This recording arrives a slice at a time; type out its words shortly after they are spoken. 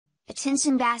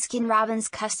Attention Baskin-Robbins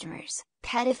customers,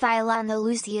 pedophile on the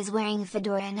loose. He is wearing a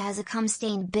fedora and has a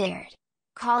cum-stained beard.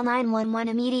 Call 911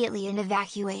 immediately and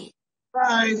evacuate.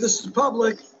 Hi, this is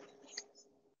public.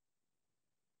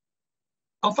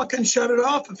 I'll fucking shut it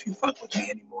off if you fuck with me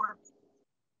anymore.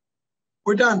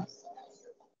 We're done.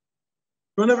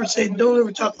 Don't ever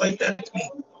talk like that to me.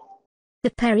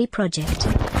 The Perry Project.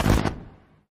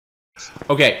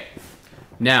 Okay,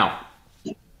 now.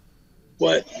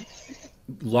 What?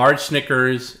 Large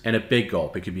Snickers and a big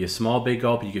gulp. It could be a small big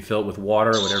gulp. You could fill it with water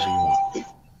or whatever you want.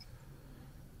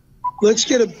 Let's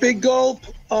get a big gulp.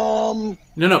 No,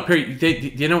 Perry,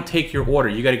 they don't take your order.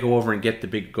 You got to go over and get the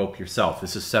big gulp yourself.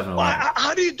 This is 7-Eleven.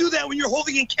 How do you do that when you're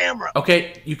holding a camera?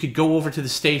 Okay, you could go over to the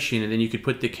station and then you could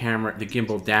put the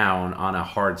gimbal down on a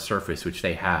hard surface, which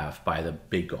they have by the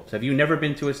big gulps. Have you never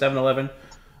been to a 7-Eleven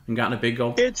and gotten a big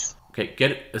gulp? Okay,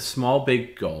 get a small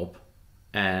big gulp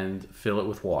and fill it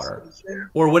with water.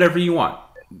 Or whatever you want.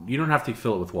 You don't have to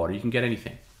fill it with water. You can get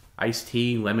anything. Iced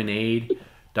tea, lemonade,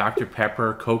 Dr.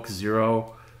 Pepper, Coke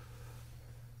Zero.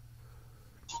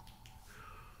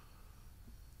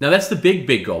 Now that's the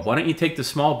big gulp. Why don't you take the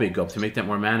small big gulp to make that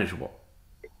more manageable?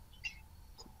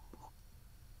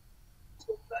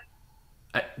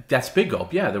 That's big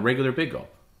gulp, yeah, the regular big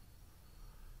gulp.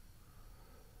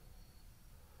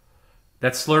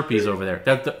 That's Slurpees over there.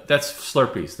 That's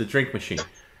Slurpees, the drink machine.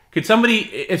 Could somebody,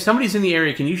 if somebody's in the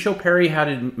area, can you show Perry how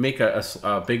to make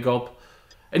a big gulp?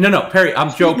 No, Perry,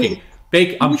 I'm joking.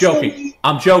 I'm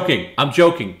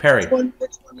joking, Perry.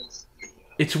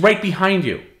 It's right behind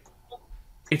you.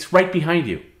 It's right behind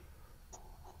you.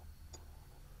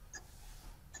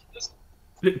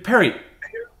 Perry.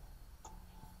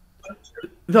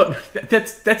 No,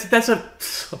 that's a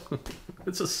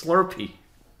Slurpee.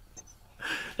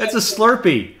 That's a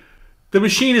Slurpee. The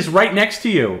machine is right next to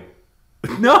you.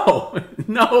 No,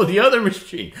 the other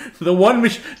machine.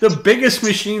 The biggest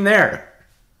machine there.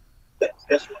 God,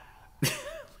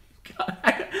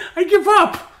 I give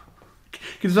up.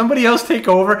 Can somebody else take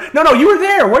over? No, you were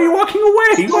there. Why are you walking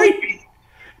away?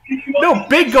 No,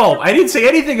 big gulp. I didn't say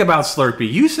anything about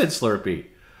Slurpee. You said Slurpee.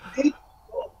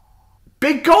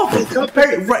 Big gulp.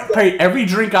 Perry, every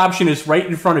drink option is right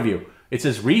in front of you. It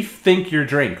says rethink your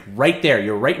drink. Right there.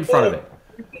 You're right in front of it.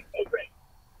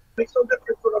 Makes no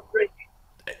difference what I'm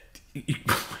drinking.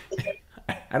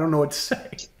 I don't know what to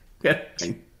say.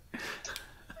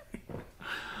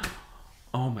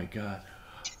 Oh my God.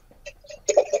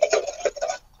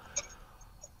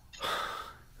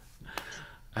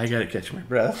 I gotta catch my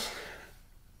breath.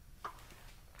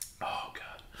 Oh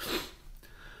God.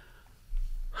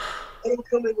 I don't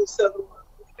come in with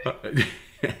 7-Eleven.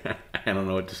 I don't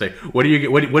know what to say. What do you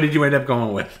get? What did you end up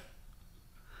going with?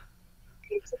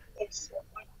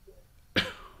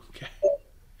 Okay.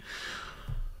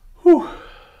 Whew.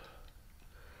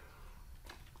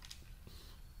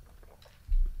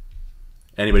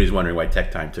 Anybody's wondering why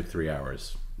Tech Time took 3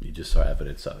 hours, you just saw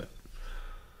evidence of it.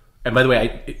 And by the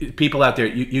way, people out there,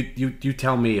 you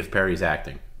tell me if Perry's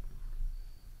acting.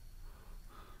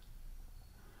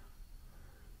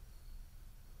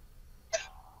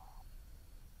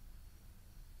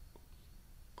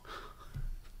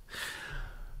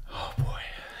 Oh boy.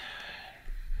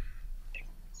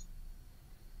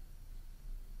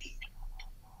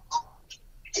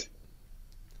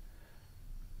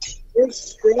 Where's the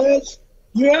straws?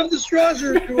 You have the straws,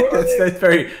 or that's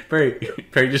very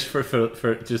just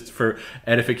for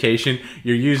edification.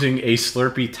 You're using a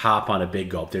Slurpee top on a big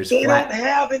gulp. They don't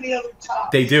have any other tops.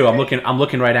 They do. I'm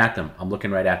looking right at them.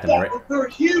 Yeah, right. They're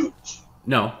huge.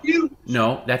 No, huge.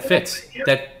 No, that fits.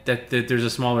 That there's a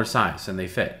smaller size and they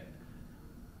fit.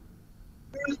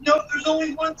 There's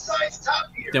only one size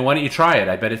top here. Then why don't you try it?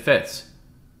 I bet it fits.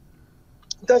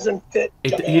 It doesn't fit.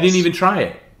 You didn't even try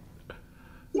it.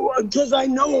 Because I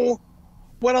know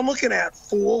what I'm looking at,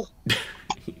 fool.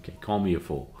 Okay, call me a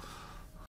fool.